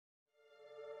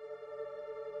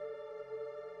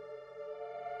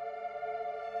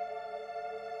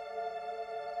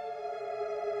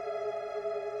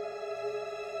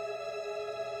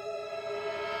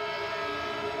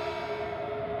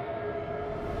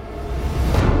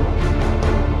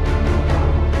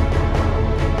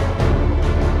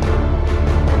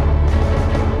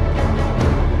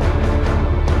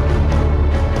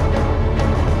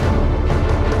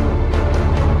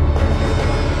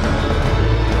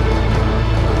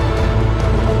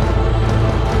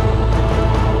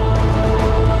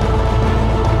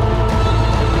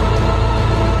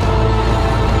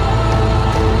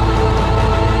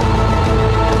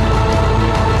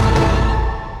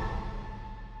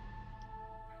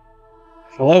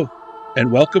Hello,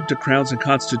 and welcome to Crowns and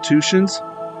Constitutions,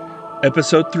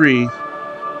 Episode 3,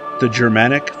 The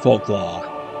Germanic Folk Law.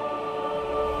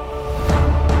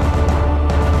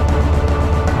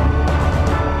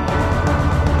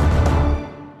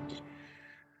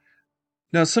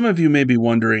 Now, some of you may be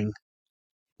wondering,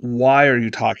 why are you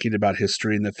talking about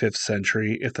history in the 5th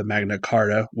century if the Magna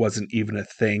Carta wasn't even a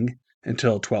thing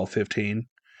until 1215?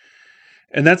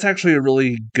 And that's actually a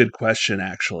really good question,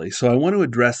 so I want to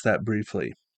address that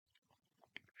briefly.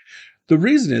 The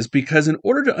reason is because in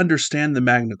order to understand the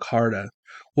Magna Carta,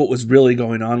 what was really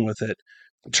going on with it,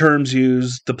 the terms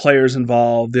used, the players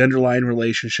involved, the underlying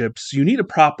relationships, you need a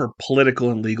proper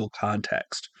political and legal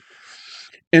context.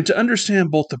 And to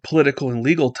understand both the political and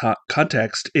legal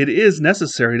context, it is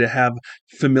necessary to have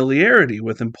familiarity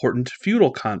with important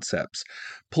feudal concepts,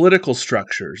 political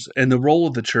structures, and the role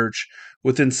of the church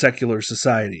within secular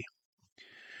society.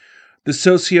 The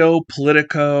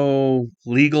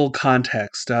socio-politico-legal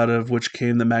context out of which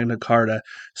came the Magna Carta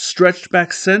stretched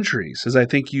back centuries, as I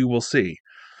think you will see,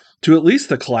 to at least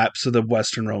the collapse of the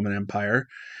Western Roman Empire,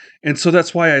 and so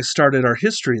that's why I started our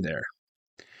history there.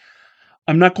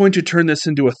 I'm not going to turn this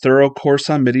into a thorough course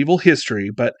on medieval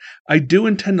history, but I do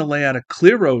intend to lay out a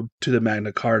clear road to the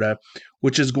Magna Carta,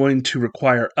 which is going to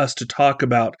require us to talk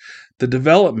about the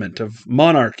development of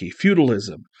monarchy,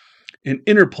 feudalism, and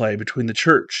interplay between the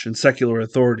church and secular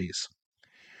authorities.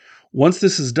 Once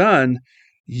this is done,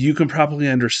 you can probably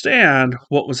understand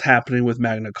what was happening with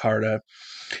Magna Carta,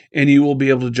 and you will be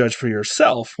able to judge for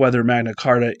yourself whether Magna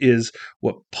Carta is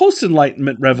what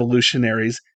post-Enlightenment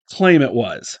revolutionaries claim it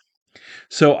was.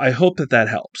 So I hope that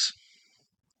helps.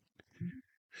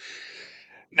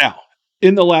 Now,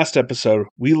 in the last episode,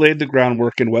 we laid the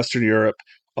groundwork in Western Europe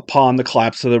upon the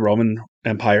collapse of the Roman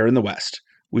Empire in the West.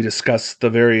 We discussed the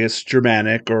various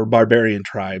Germanic or barbarian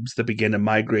tribes that began to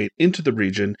migrate into the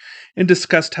region and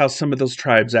discussed how some of those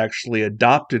tribes actually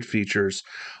adopted features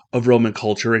of Roman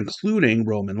culture, including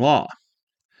Roman law.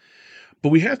 But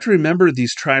we have to remember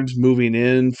these tribes moving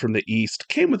in from the east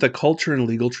came with a culture and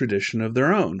legal tradition of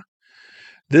their own.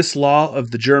 This law of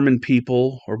the German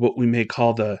people, or what we may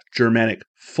call the Germanic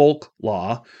Folk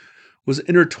Law, was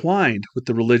intertwined with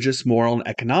the religious, moral, and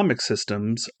economic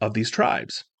systems of these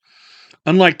tribes.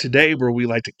 Unlike today, where we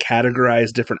like to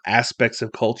categorize different aspects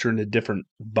of culture into different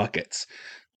buckets,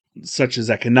 such as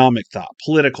economic thought,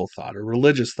 political thought, or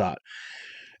religious thought,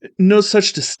 no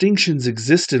such distinctions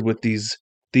existed with these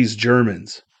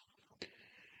Germans.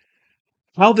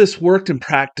 How this worked in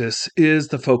practice is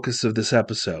the focus of this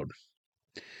episode.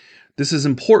 This is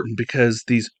important because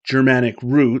these Germanic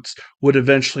roots would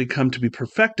eventually come to be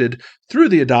perfected through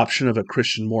the adoption of a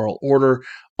Christian moral order,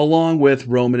 along with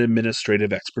Roman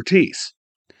administrative expertise.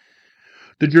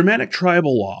 The Germanic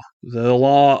tribal law, the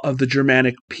law of the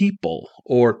Germanic people,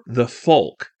 or the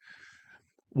folk,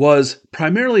 was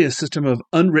primarily a system of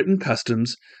unwritten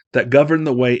customs that governed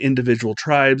the way individual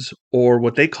tribes, or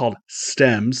what they called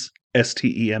stems,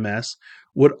 S-T-E-M-S,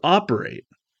 would operate.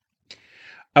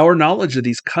 Our knowledge of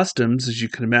these customs, as you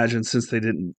can imagine, since they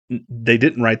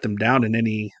didn't write them down in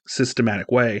any systematic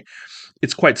way,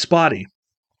 it's quite spotty.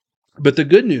 But the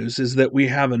good news is that we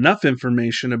have enough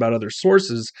information about other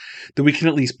sources that we can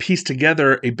at least piece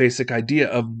together a basic idea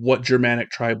of what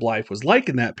Germanic tribe life was like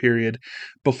in that period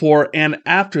before and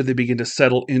after they begin to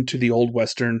settle into the Old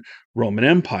Western Roman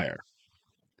Empire.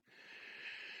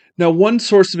 Now, one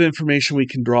source of information we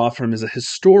can draw from is a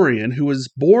historian who was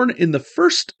born in the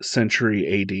 1st century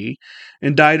AD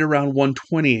and died around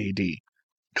 120 AD,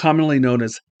 commonly known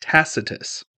as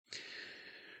Tacitus.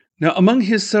 Now, among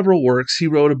his several works, he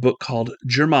wrote a book called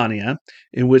Germania,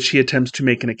 in which he attempts to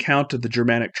make an account of the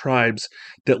Germanic tribes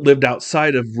that lived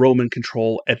outside of Roman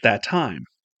control at that time.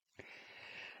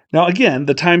 Now, again,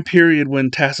 the time period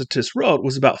when Tacitus wrote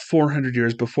was about 400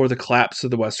 years before the collapse of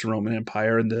the Western Roman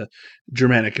Empire and the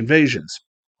Germanic invasions.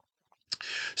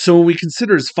 So when we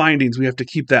consider his findings, we have to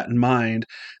keep that in mind,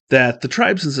 that the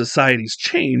tribes and societies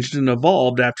changed and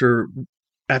evolved after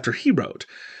he wrote.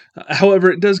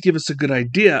 However, it does give us a good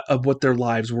idea of what their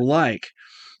lives were like.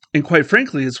 And quite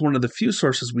frankly, it's one of the few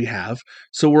sources we have,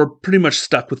 so we're pretty much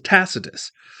stuck with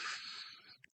Tacitus.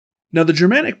 Now, the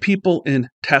Germanic people in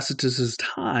Tacitus's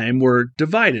time were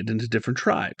divided into different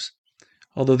tribes.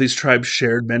 Although these tribes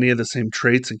shared many of the same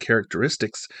traits and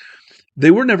characteristics,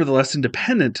 they were nevertheless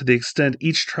independent to the extent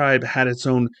each tribe had its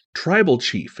own tribal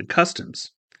chief and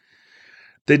customs.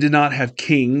 They did not have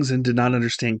kings and did not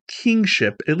understand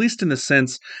kingship, at least in the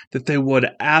sense that they would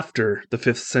after the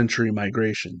 5th century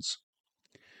migrations.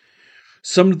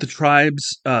 Some of the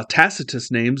tribes'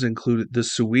 Tacitus names included the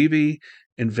Suevi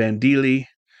and Vandili,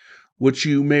 which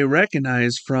you may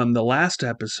recognize from the last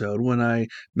episode when I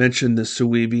mentioned the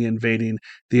Suevi invading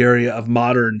the area of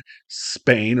modern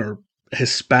Spain or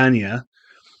Hispania,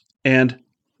 and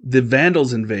the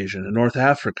Vandals' invasion in North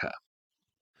Africa.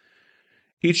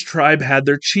 Each tribe had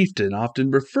their chieftain,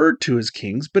 often referred to as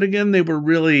kings, but again, they were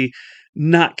really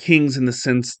not kings in the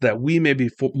sense that we may be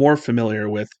more familiar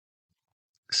with,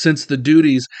 since the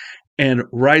duties and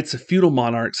rights of feudal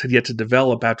monarchs had yet to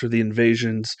develop after the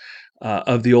invasions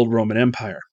of the old Roman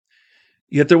Empire.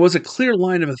 Yet there was a clear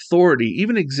line of authority,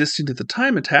 even existing at the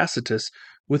time of Tacitus,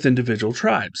 with individual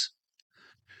tribes.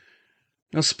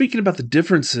 Now, speaking about the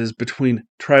differences between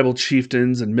tribal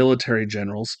chieftains and military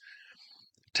generals,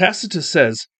 Tacitus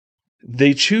says,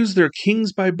 "They choose their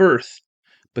kings by birth,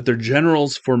 but their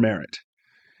generals for merit.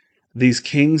 These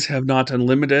kings have not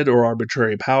unlimited or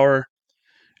arbitrary power,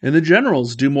 and the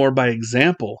generals do more by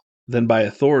example than by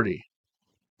authority."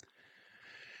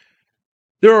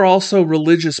 There are also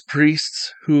religious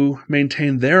priests who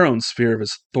maintain their own sphere of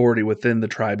authority within the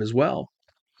tribe as well.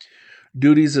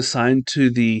 Duties assigned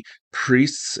to the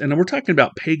priests, and we're talking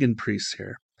about pagan priests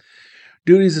here.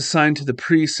 Duties assigned to the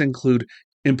priests include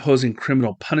imposing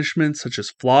criminal punishments such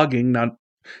as flogging, not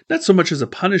so much as a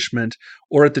punishment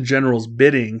or at the general's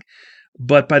bidding,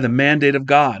 but by the mandate of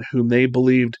God, whom they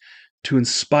believed to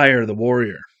inspire the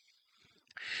warrior.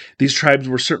 These tribes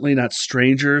were certainly not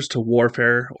strangers to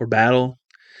warfare or battle.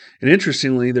 And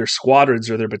interestingly, their squadrons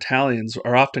or their battalions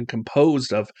are often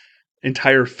composed of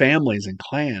entire families and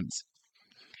clans.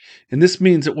 And this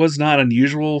means it was not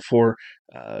unusual for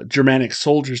Germanic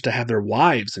soldiers to have their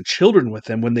wives and children with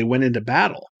them when they went into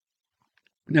battle.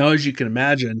 Now, as you can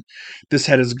imagine, this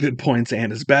had its good points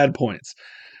and its bad points.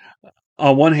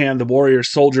 On one hand, the warrior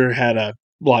soldier had a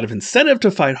lot of incentive to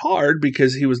fight hard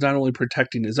because he was not only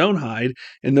protecting his own hide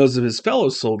and those of his fellow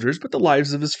soldiers, but the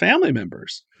lives of his family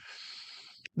members.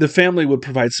 The family would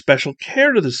provide special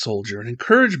care to the soldier and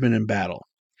encouragement in battle.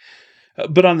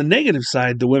 But on the negative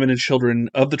side, the women and children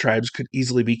of the tribes could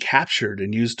easily be captured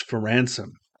and used for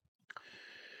ransom.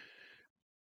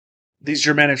 These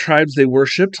Germanic tribes, they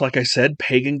worshipped, like I said,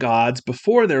 pagan gods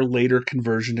before their later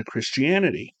conversion to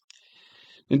Christianity.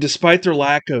 And despite their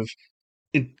lack of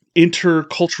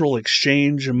intercultural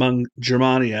exchange among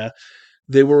Germania,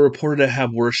 they were reported to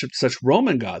have worshipped such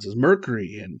Roman gods as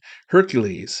Mercury and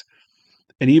Hercules,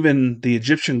 and even the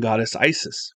Egyptian goddess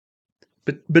Isis.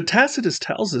 But Tacitus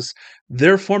tells us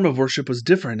their form of worship was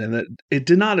different and that it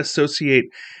did not associate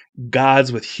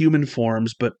gods with human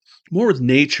forms, but more with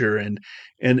nature, and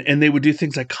they would do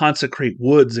things like consecrate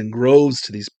woods and groves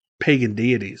to these pagan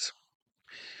deities.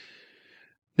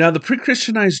 Now, the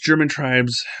pre-Christianized German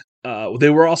tribes, they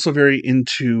were also very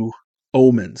into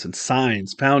omens and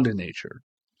signs found in nature.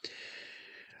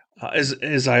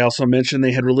 As I also mentioned,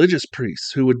 they had religious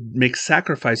priests who would make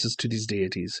sacrifices to these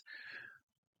deities.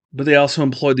 But they also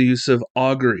employed the use of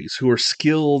auguries, who were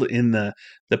skilled in the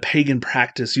pagan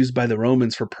practice used by the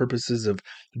Romans for purposes of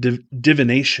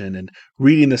divination and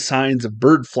reading the signs of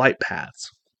bird flight paths.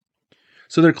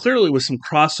 So there clearly was some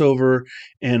crossover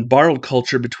and borrowed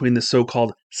culture between the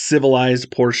so-called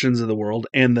civilized portions of the world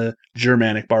and the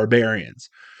Germanic barbarians.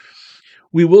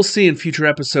 We will see in future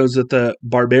episodes that the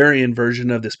barbarian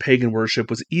version of this pagan worship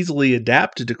was easily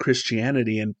adapted to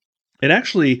Christianity, and it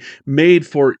actually made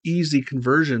for easy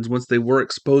conversions once they were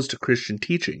exposed to Christian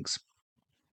teachings.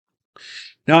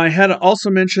 Now, I had also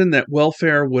mentioned that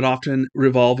welfare would often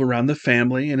revolve around the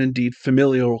family and indeed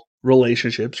familial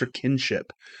relationships or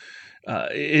kinship.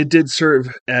 It did serve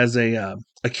as a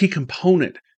key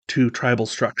component to tribal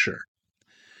structure.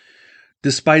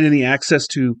 Despite any access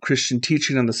to Christian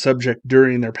teaching on the subject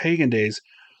during their pagan days,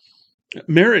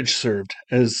 marriage served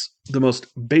as the most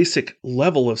basic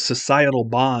level of societal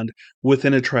bond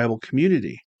within a tribal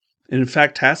community. And in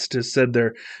fact, Tacitus said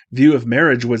their view of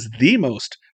marriage was the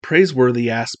most praiseworthy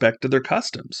aspect of their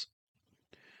customs.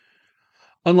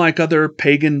 Unlike other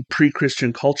pagan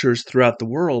pre-Christian cultures throughout the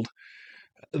world,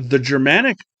 the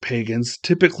Germanic pagans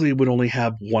typically would only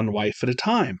have one wife at a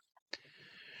time.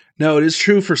 Now, it is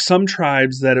true for some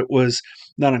tribes that it was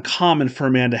not uncommon for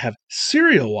a man to have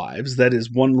serial wives, that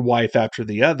is, one wife after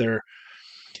the other,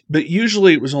 but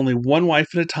usually it was only one wife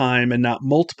at a time and not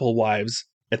multiple wives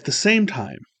at the same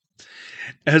time.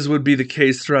 As would be the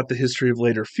case throughout the history of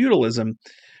later feudalism,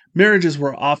 marriages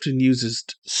were often used as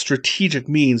strategic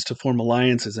means to form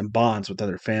alliances and bonds with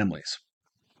other families.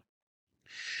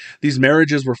 These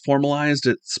marriages were formalized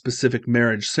at specific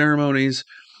marriage ceremonies,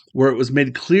 where it was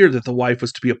made clear that the wife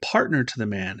was to be a partner to the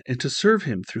man and to serve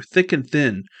him through thick and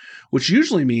thin, which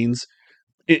usually means,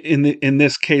 in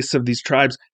this case of these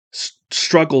tribes,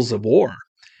 struggles of war.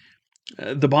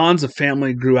 The bonds of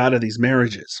family grew out of these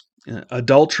marriages,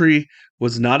 Adultery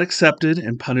was not accepted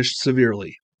and punished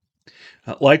severely.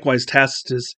 Likewise,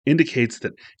 Tacitus indicates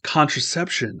that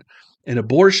contraception and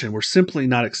abortion were simply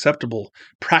not acceptable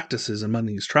practices among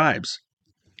these tribes.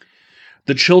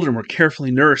 The children were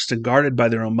carefully nursed and guarded by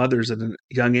their own mothers at a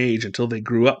young age until they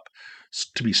grew up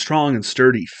to be strong and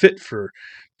sturdy, fit for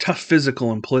tough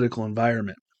physical and political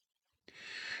environment.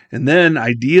 And then,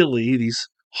 ideally, these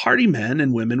hardy men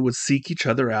and women would seek each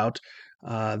other out.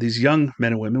 These young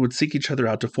men and women would seek each other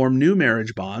out to form new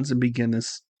marriage bonds and begin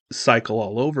this cycle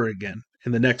all over again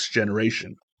in the next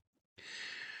generation.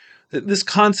 This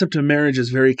concept of marriage is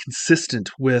very consistent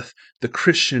with the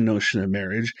Christian notion of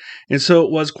marriage, and so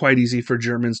it was quite easy for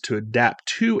Germans to adapt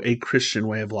to a Christian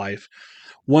way of life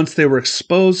once they were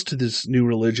exposed to this new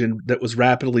religion that was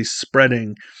rapidly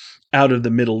spreading out of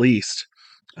the Middle East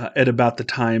at about the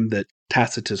time that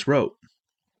Tacitus wrote.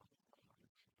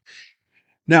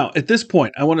 Now, at this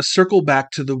point, I want to circle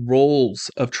back to the roles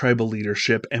of tribal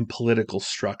leadership and political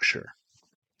structure.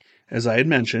 As I had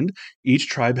mentioned, each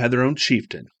tribe had their own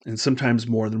chieftain, and sometimes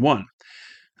more than one.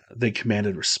 They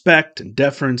commanded respect and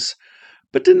deference,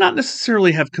 but did not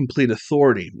necessarily have complete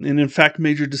authority. And in fact,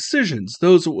 major decisions,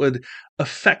 those that would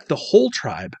affect the whole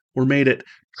tribe, were made at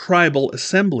tribal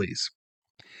assemblies.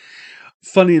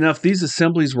 Funny enough, these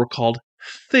assemblies were called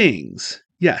things.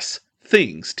 Yes,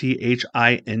 things, Things.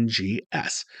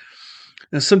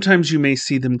 Now, sometimes you may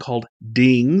see them called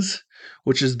dings,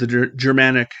 which is the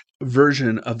Germanic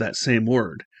version of that same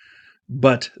word.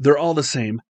 But they're all the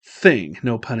same thing,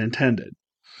 no pun intended.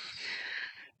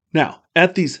 Now,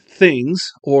 at these things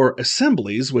or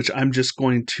assemblies, which I'm just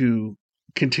going to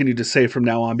continue to say from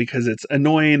now on because it's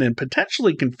annoying and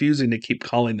potentially confusing to keep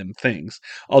calling them things,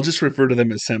 I'll just refer to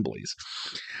them as assemblies.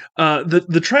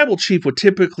 The tribal chief would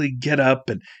typically get up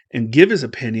and give his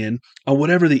opinion on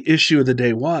whatever the issue of the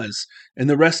day was, and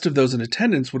the rest of those in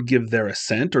attendance would give their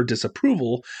assent or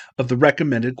disapproval of the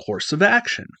recommended course of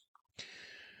action.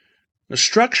 The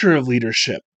structure of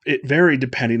leadership, it varied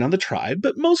depending on the tribe,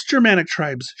 but most Germanic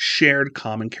tribes shared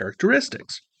common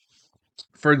characteristics.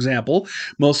 For example,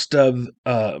 most of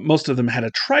them had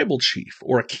a tribal chief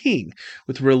or a king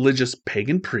with religious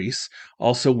pagan priests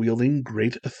also wielding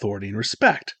great authority and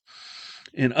respect.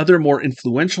 And other more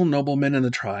influential noblemen in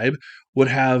the tribe would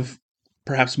have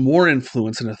perhaps more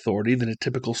influence and authority than a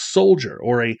typical soldier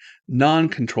or a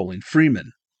non-controlling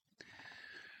freeman.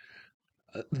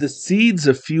 The seeds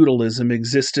of feudalism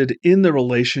existed in the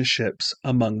relationships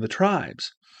among the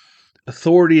tribes.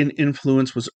 Authority and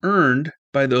influence was earned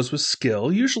by those with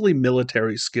skill, usually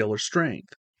military skill or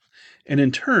strength. And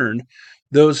in turn,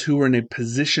 those who were in a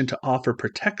position to offer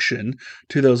protection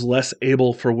to those less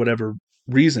able for whatever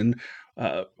reason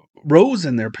rose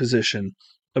in their position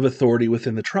of authority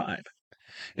within the tribe.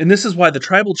 And this is why the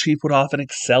tribal chief would often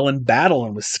excel in battle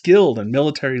and was skilled in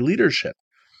military leadership.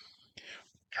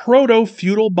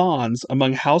 Proto-feudal bonds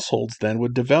among households then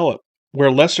would develop, where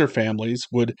lesser families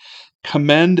would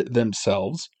commend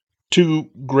themselves to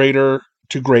great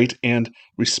and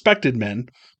respected men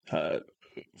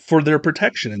for their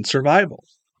protection and survival.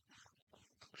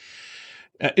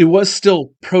 It was still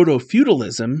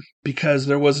proto-feudalism because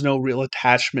there was no real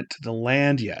attachment to the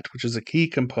land yet, which is a key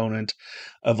component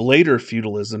of later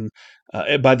feudalism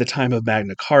by the time of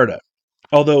Magna Carta.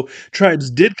 Although tribes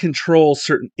did control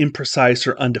certain imprecise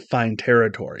or undefined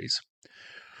territories.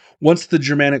 Once the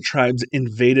Germanic tribes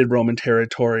invaded Roman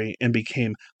territory and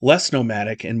became less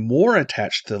nomadic and more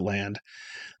attached to the land,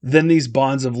 then these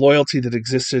bonds of loyalty that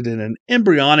existed in an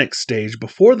embryonic stage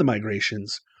before the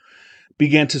migrations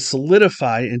began to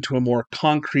solidify into a more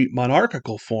concrete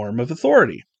monarchical form of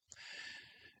authority.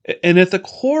 And at the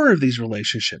core of these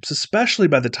relationships, especially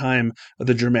by the time of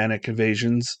the Germanic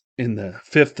invasions in the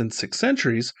 5th and 6th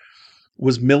centuries,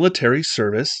 was military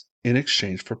service in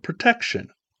exchange for protection.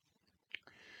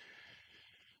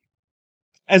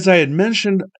 As I had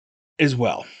mentioned as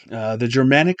well, the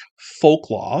Germanic folk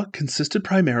law consisted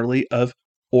primarily of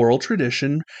oral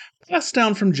tradition passed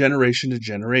down from generation to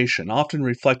generation, often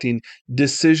reflecting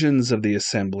decisions of the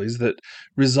assemblies that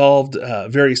resolved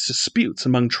various disputes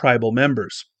among tribal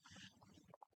members.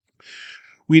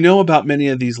 We know about many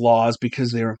of these laws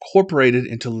because they are incorporated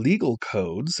into legal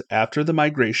codes after the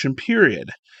migration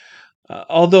period,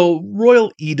 although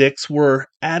royal edicts were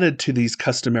added to these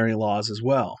customary laws as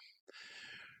well.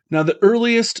 Now, the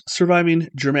earliest surviving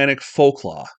Germanic folk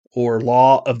law, or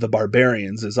law of the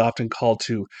barbarians, is often called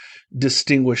to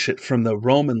distinguish it from the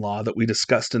Roman law that we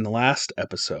discussed in the last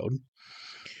episode,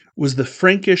 was the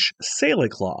Frankish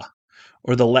Salic law,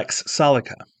 or the Lex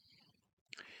Salica.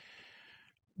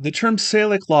 The term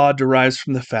Salic law derives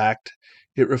from the fact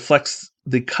it reflects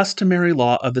the customary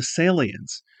law of the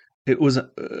Salians,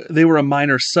 They were a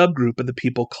minor subgroup of the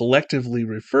people collectively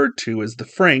referred to as the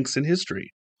Franks in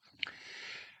history.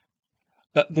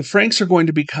 The Franks are going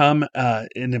to become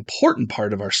an important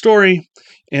part of our story,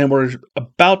 and we're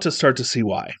about to start to see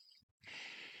why.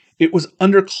 It was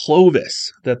under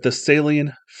Clovis that the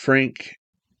Salian Frank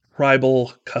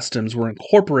tribal customs were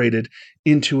incorporated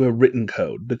into a written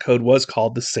code. The code was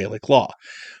called the Salic Law.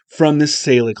 From this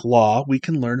Salic Law, we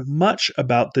can learn much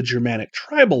about the Germanic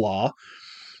tribal law,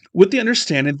 with the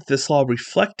understanding that this law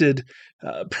reflected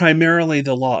primarily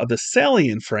the law of the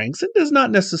Salian Franks. It does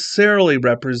not necessarily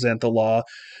represent the law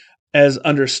as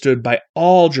understood by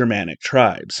all Germanic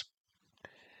tribes.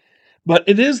 But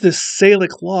it is this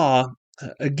Salic law,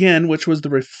 again, which was the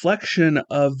reflection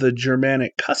of the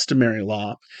Germanic customary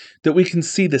law, that we can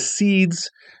see the seeds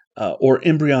or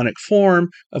embryonic form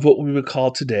of what we would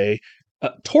call today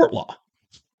tort law.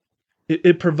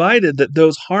 It provided that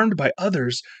those harmed by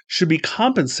others should be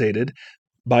compensated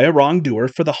by a wrongdoer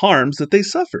for the harms that they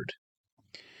suffered.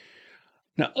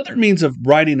 Now, other means of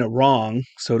righting a wrong,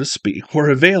 so to speak, were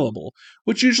available,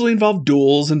 which usually involved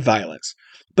duels and violence.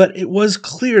 But it was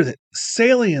clear that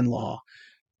Salian law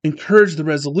encouraged the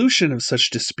resolution of such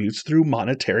disputes through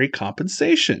monetary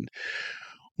compensation,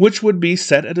 which would be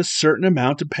set at a certain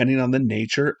amount depending on the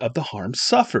nature of the harm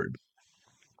suffered.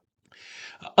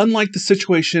 Unlike the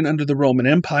situation under the Roman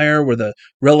Empire, where the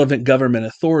relevant government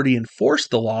authority enforced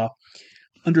the law,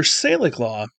 under Salic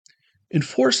law,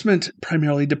 enforcement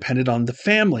primarily depended on the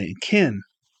family and kin.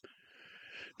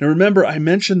 Now remember, I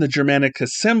mentioned the Germanic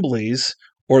assemblies,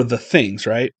 or the things,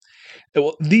 right?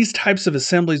 Well, these types of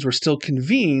assemblies were still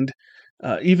convened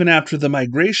even after the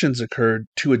migrations occurred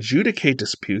to adjudicate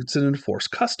disputes and enforce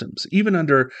customs, even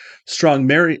under strong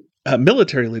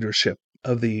military leadership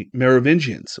of the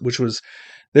Merovingians,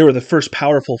 they were the first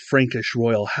powerful Frankish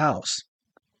royal house.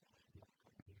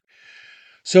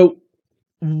 So,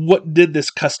 what did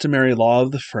this customary law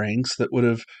of the Franks that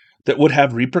would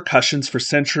have repercussions for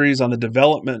centuries on the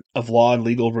development of law and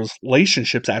legal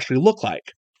relationships actually look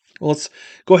like? Well, let's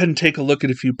go ahead and take a look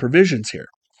at a few provisions here.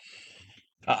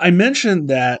 I mentioned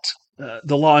that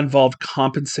the law involved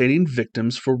compensating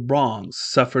victims for wrongs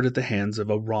suffered at the hands of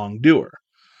a wrongdoer.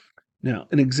 Now,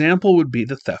 an example would be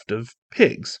the theft of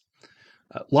pigs.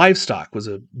 Livestock was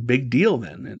a big deal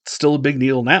then. It's still a big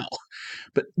deal now.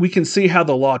 But we can see how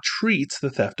the law treats the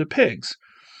theft of pigs.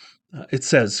 It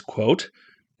says, quote,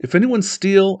 "If anyone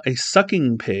steal a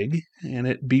sucking pig, and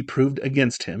it be proved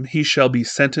against him, he shall be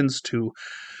sentenced to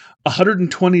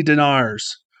 120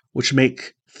 dinars, which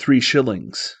make 3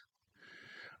 shillings.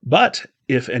 But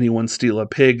if anyone steal a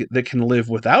pig that can live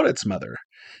without its mother,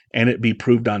 and it be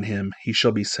proved on him, he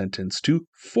shall be sentenced to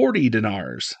 40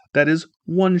 dinars, that is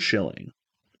 1 shilling.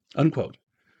 Unquote.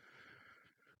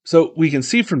 So we can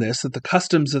see from this that the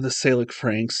customs of the Salic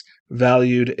Franks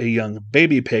valued a young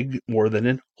baby pig more than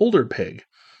an older pig,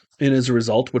 and as a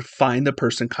result would fine the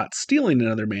person caught stealing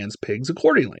another man's pigs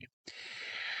accordingly.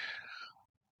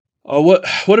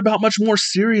 What about much more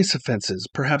serious offenses,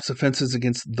 perhaps offenses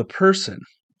against the person?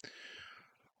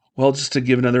 Well, just to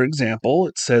give another example,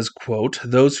 it says, quote,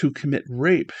 "Those who commit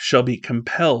rape shall be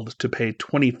compelled to pay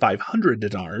 2,500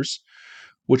 dinars,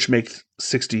 which make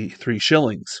 63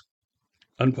 shillings.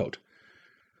 Unquote.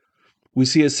 We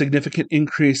see a significant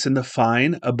increase in the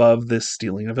fine above this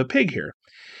stealing of a pig here.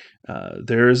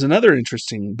 There's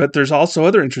also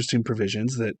other interesting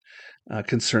provisions that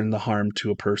concern the harm to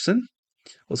a person.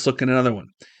 Let's look at another one.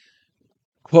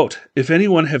 Quote, "If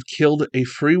anyone have killed a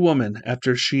free woman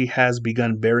after she has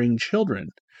begun bearing children,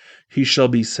 he shall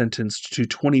be sentenced to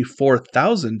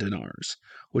 24,000 dinars,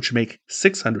 which make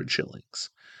 600 shillings.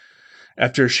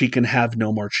 After she can have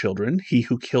no more children, he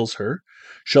who kills her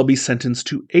shall be sentenced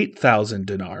to 8,000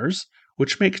 dinars,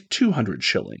 which make 200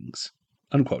 shillings.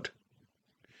 Unquote.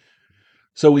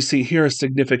 So we see here a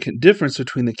significant difference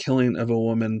between the killing of a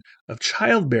woman of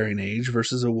childbearing age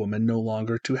versus a woman no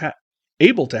longer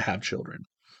able to have children.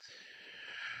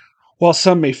 While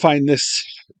some may find this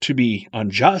to be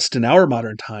unjust in our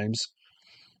modern times,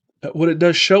 what it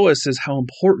does show us is how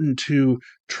important to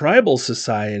tribal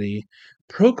society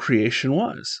procreation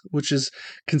was, which is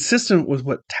consistent with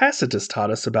what Tacitus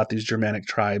taught us about these Germanic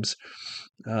tribes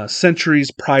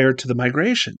centuries prior to the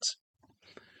migrations.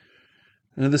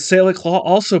 And the Salic law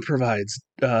also provides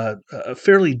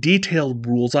fairly detailed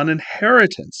rules on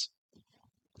inheritance.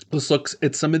 Let's look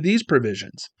at some of these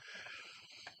provisions.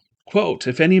 Quote,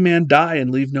 "If any man die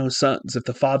and leave no sons, if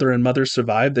the father and mother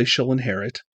survive, they shall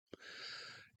inherit.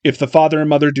 If the father and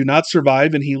mother do not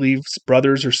survive and he leaves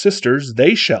brothers or sisters,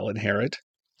 they shall inherit.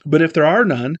 But if there are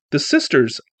none, the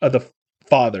sisters of the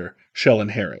father shall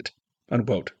inherit."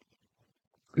 Unquote.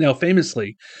 Now,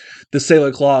 famously, the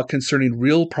Salic law concerning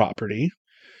real property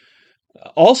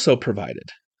also provided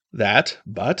that,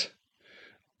 but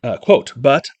of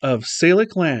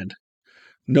Salic land,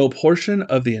 no portion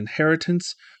of the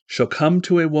inheritance shall come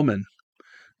to a woman,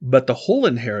 but the whole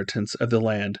inheritance of the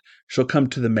land shall come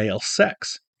to the male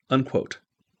sex. Unquote.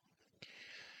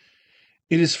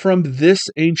 It is from this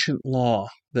ancient law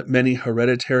that many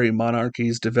hereditary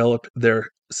monarchies developed their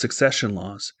succession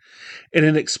laws, and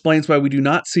it explains why we do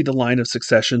not see the line of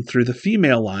succession through the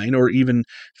female line or even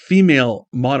female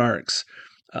monarchs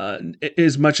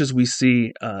as much as we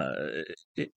see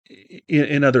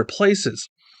in other places.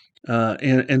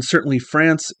 And certainly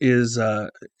France is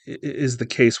the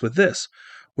case with this,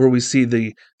 where we see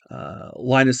the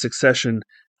line of succession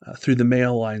through the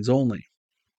male lines only.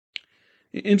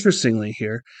 Interestingly,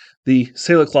 here, the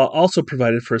Salic law also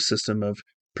provided for a system of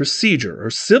procedure, or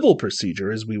civil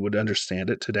procedure as we would understand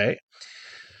it today.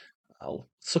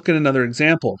 Let's look at another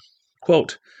example.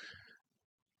 Quote,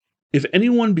 if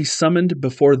anyone be summoned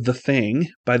before the thing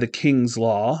by the king's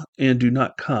law and do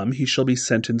not come, he shall be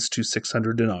sentenced to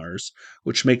 600 dinars,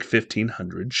 which make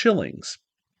 1,500 shillings.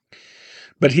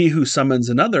 But he who summons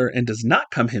another and does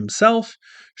not come himself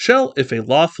shall, if a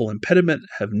lawful impediment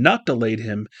have not delayed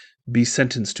him, be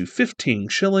sentenced to 15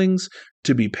 shillings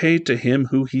to be paid to him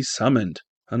who he summoned.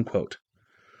 Unquote.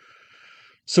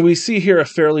 So we see here a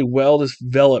fairly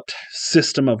well-developed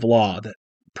system of law that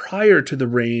prior to the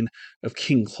reign of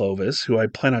King Clovis, who I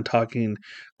plan on talking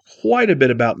quite a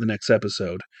bit about in the next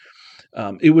episode,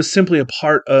 it was simply a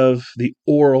part of the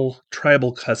oral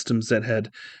tribal customs that had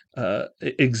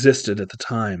existed at the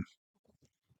time.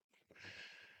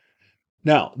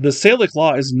 Now, the Salic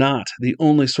law is not the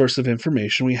only source of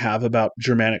information we have about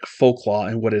Germanic folk law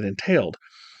and what it entailed.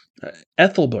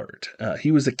 Ethelbert,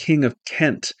 he was a king of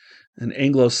Kent, an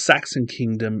Anglo-Saxon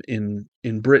kingdom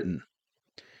in Britain.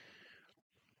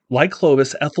 Like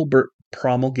Clovis, Ethelbert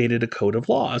promulgated a code of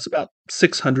laws about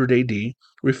 600 AD,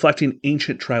 reflecting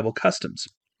ancient tribal customs.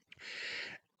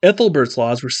 Ethelbert's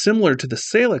laws were similar to the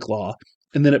Salic law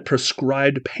in that it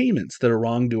prescribed payments that a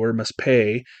wrongdoer must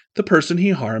pay the person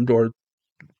he harmed, or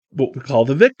what we call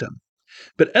the victim.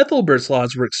 But Ethelbert's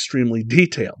laws were extremely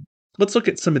detailed. Let's look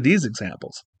at some of these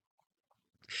examples.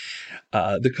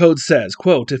 The code says,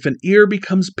 quote, if an ear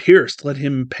becomes pierced, let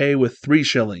him pay with 3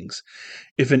 shillings.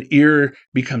 If an ear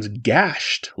becomes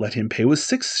gashed, let him pay with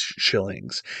 6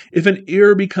 shillings. If an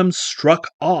ear becomes struck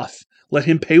off, let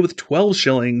him pay with 12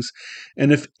 shillings.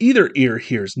 And if either ear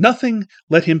hears nothing,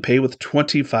 let him pay with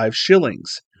 25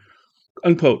 shillings.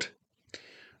 Unquote.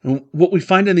 And what we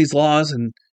find in these laws,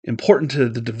 and important to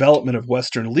the development of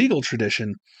Western legal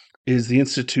tradition, is the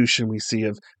institution we see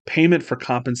of payment for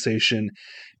compensation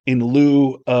in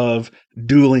lieu of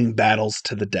dueling battles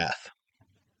to the death.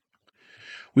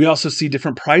 We also see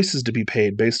different prices to be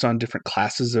paid based on different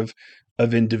classes of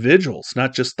individuals,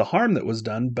 not just the harm that was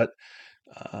done, but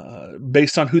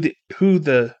based on who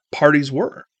the parties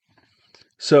were.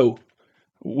 So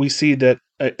we see that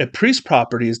a priest's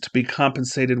property is to be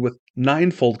compensated with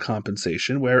 9-fold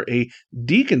compensation, where a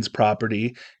deacon's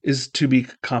property is to be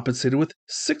compensated with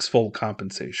 6-fold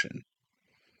compensation.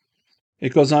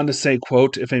 It goes on to say,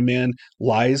 quote, if a man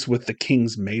lies with the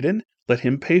king's maiden, let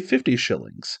him pay 50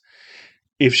 shillings.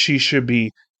 If she should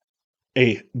be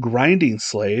a grinding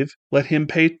slave, let him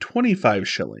pay 25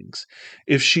 shillings.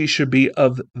 If she should be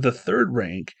of the 3rd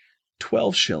rank,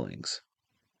 12 shillings.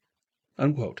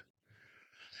 Unquote.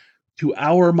 To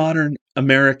our modern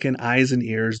American eyes and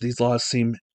ears, these laws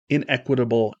seem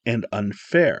inequitable and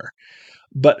unfair.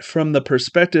 But from the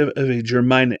perspective of a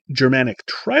Germanic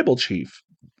tribal chief,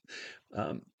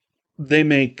 they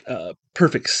make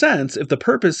perfect sense if the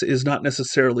purpose is not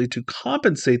necessarily to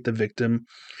compensate the victim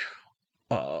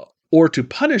or to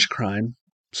punish crime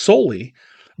solely,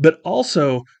 but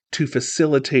also to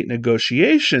facilitate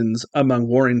negotiations among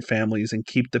warring families and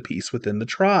keep the peace within the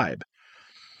tribe.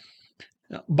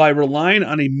 By relying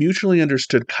on a mutually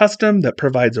understood custom that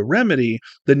provides a remedy,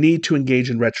 the need to engage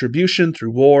in retribution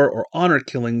through war or honor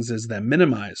killings is then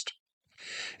minimized.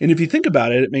 And if you think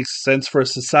about it, it makes sense for a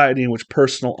society in which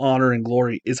personal honor and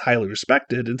glory is highly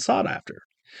respected and sought after.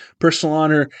 Personal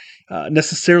honor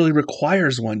necessarily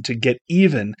requires one to get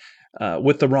even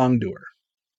with the wrongdoer.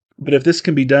 But if this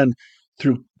can be done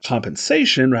through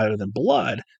compensation rather than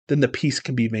blood, then the peace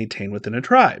can be maintained within a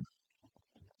tribe.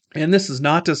 And this is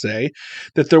not to say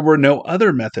that there were no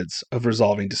other methods of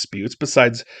resolving disputes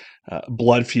besides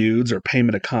blood feuds or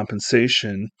payment of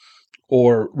compensation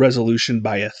or resolution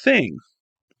by a thing.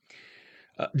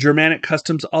 Germanic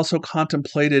customs also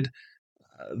contemplated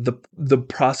the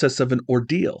process of an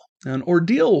ordeal. Now, an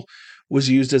ordeal was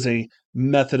used as a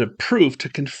method of proof to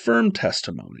confirm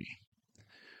testimony.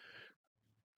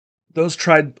 Those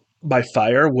tried by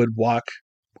fire would walk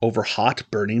over hot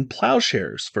burning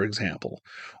plowshares, for example,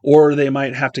 or they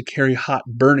might have to carry hot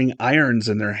burning irons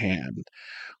in their hand,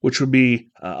 which would be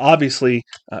obviously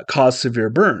cause severe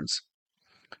burns.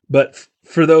 But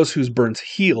for those whose burns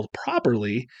healed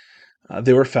properly,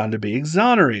 they were found to be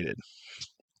exonerated.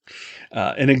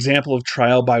 An example of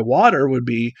trial by water would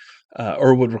be,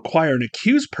 or would require an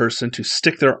accused person to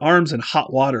stick their arms in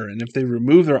hot water, and if they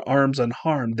remove their arms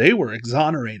unharmed, they were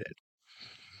exonerated.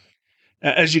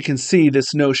 As you can see,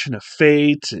 this notion of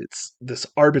fate, this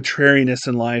arbitrariness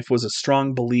in life, was a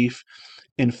strong belief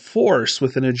in force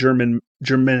within a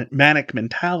Germanic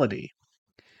mentality.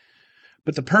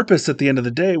 But the purpose at the end of the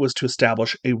day was to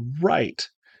establish a right,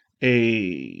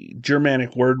 a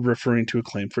Germanic word referring to a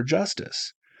claim for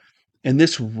justice. And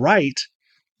this right,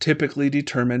 typically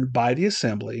determined by the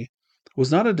assembly,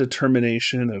 was not a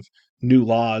determination of new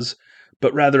laws,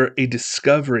 but rather a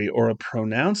discovery or a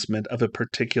pronouncement of a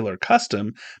particular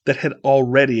custom that had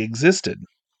already existed.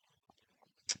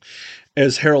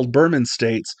 As Harold Berman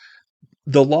states,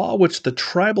 the law which the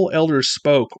tribal elders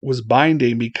spoke was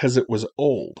binding because it was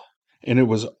old, and it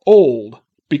was old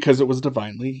because it was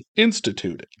divinely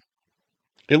instituted.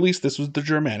 At least this was the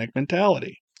Germanic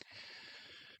mentality.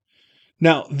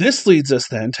 Now, this leads us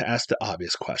then to ask the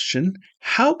obvious question: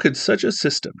 how could such a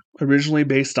system, originally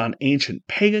based on ancient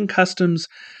pagan customs,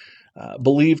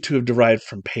 believed to have derived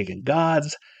from pagan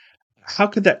gods, how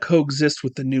could that coexist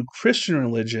with the new Christian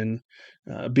religion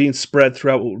being spread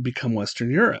throughout what would become Western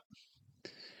Europe?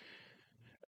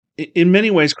 In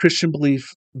many ways, Christian belief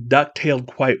ducktailed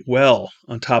quite well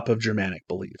on top of Germanic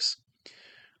beliefs.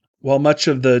 While much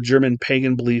of the German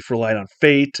pagan belief relied on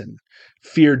fate and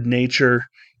feared nature,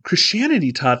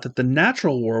 Christianity taught that the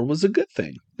natural world was a good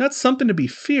thing, not something to be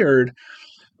feared,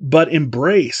 but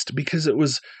embraced, because it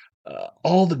was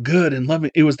all the good and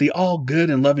loving. It was the all good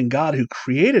and loving God who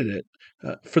created it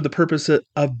for the purpose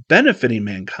of benefiting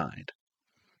mankind.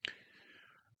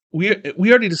 We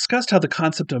already discussed how the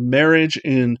concept of marriage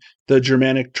in the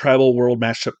Germanic tribal world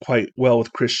matched up quite well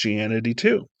with Christianity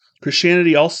too.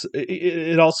 Christianity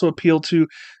also appealed to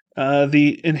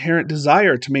the inherent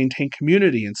desire to maintain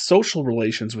community and social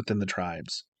relations within the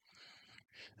tribes.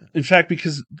 In fact,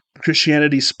 because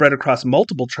Christianity spread across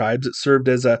multiple tribes, it served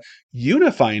as a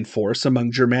unifying force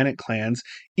among Germanic clans,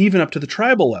 even up to the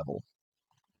tribal level.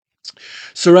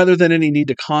 So rather than any need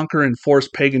to conquer and force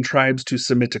pagan tribes to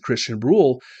submit to Christian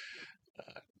rule,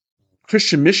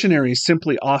 Christian missionaries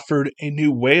simply offered a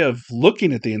new way of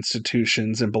looking at the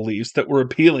institutions and beliefs that were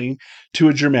appealing to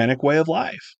a Germanic way of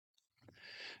life.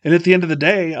 And at the end of the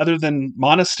day, other than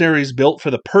monasteries built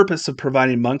for the purpose of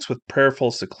providing monks with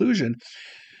prayerful seclusion,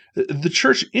 the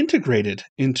church integrated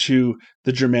into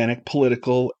the Germanic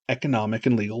political, economic,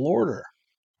 and legal order.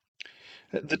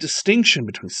 The distinction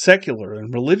between secular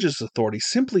and religious authority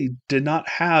simply did not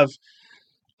have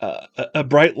a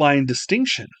bright line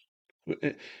distinction.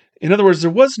 In other words, there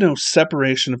was no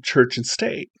separation of church and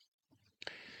state.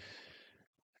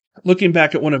 Looking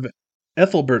back at one of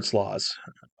Ethelbert's laws,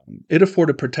 it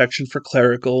afforded protection for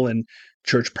clerical and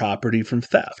church property from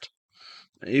theft.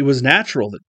 It was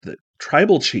natural that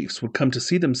tribal chiefs would come to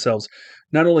see themselves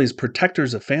not only as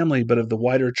protectors of family, but of the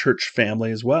wider church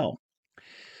family as well.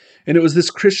 And it was this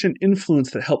Christian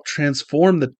influence that helped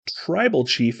transform the tribal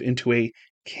chief into a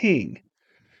king.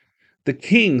 The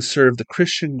king served the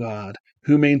Christian God,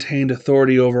 who maintained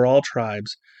authority over all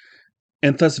tribes,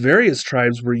 and thus various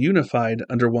tribes were unified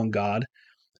under one God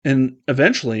and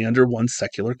eventually under one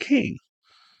secular king.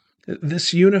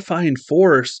 This unifying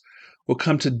force will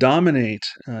come to dominate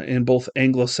in both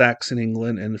Anglo-Saxon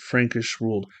England and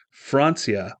Frankish-ruled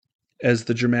Francia as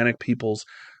the Germanic peoples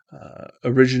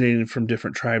originating from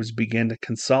different tribes began to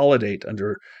consolidate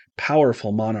under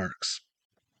powerful monarchs.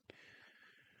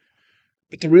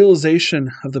 But the realization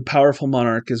of the powerful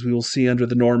monarch, as we will see under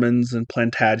the Normans and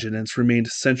Plantagenets, remained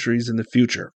centuries in the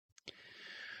future.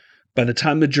 By the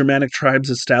time the Germanic tribes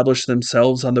established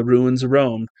themselves on the ruins of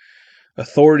Rome,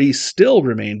 authority still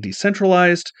remained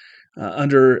decentralized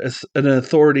under an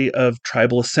authority of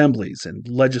tribal assemblies, and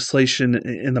legislation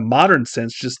in the modern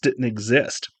sense just didn't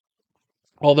exist.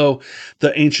 Although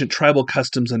the ancient tribal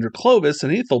customs under Clovis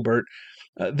and Ethelbert,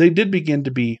 they did begin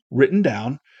to be written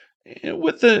down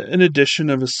with an addition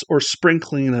of or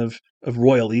sprinkling of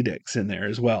royal edicts in there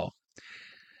as well.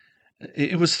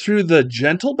 It was through the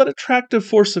gentle but attractive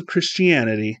force of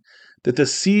Christianity that the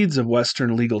seeds of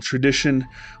Western legal tradition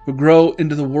would grow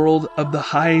into the world of the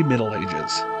High Middle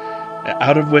Ages,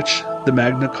 out of which the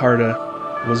Magna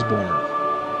Carta was born.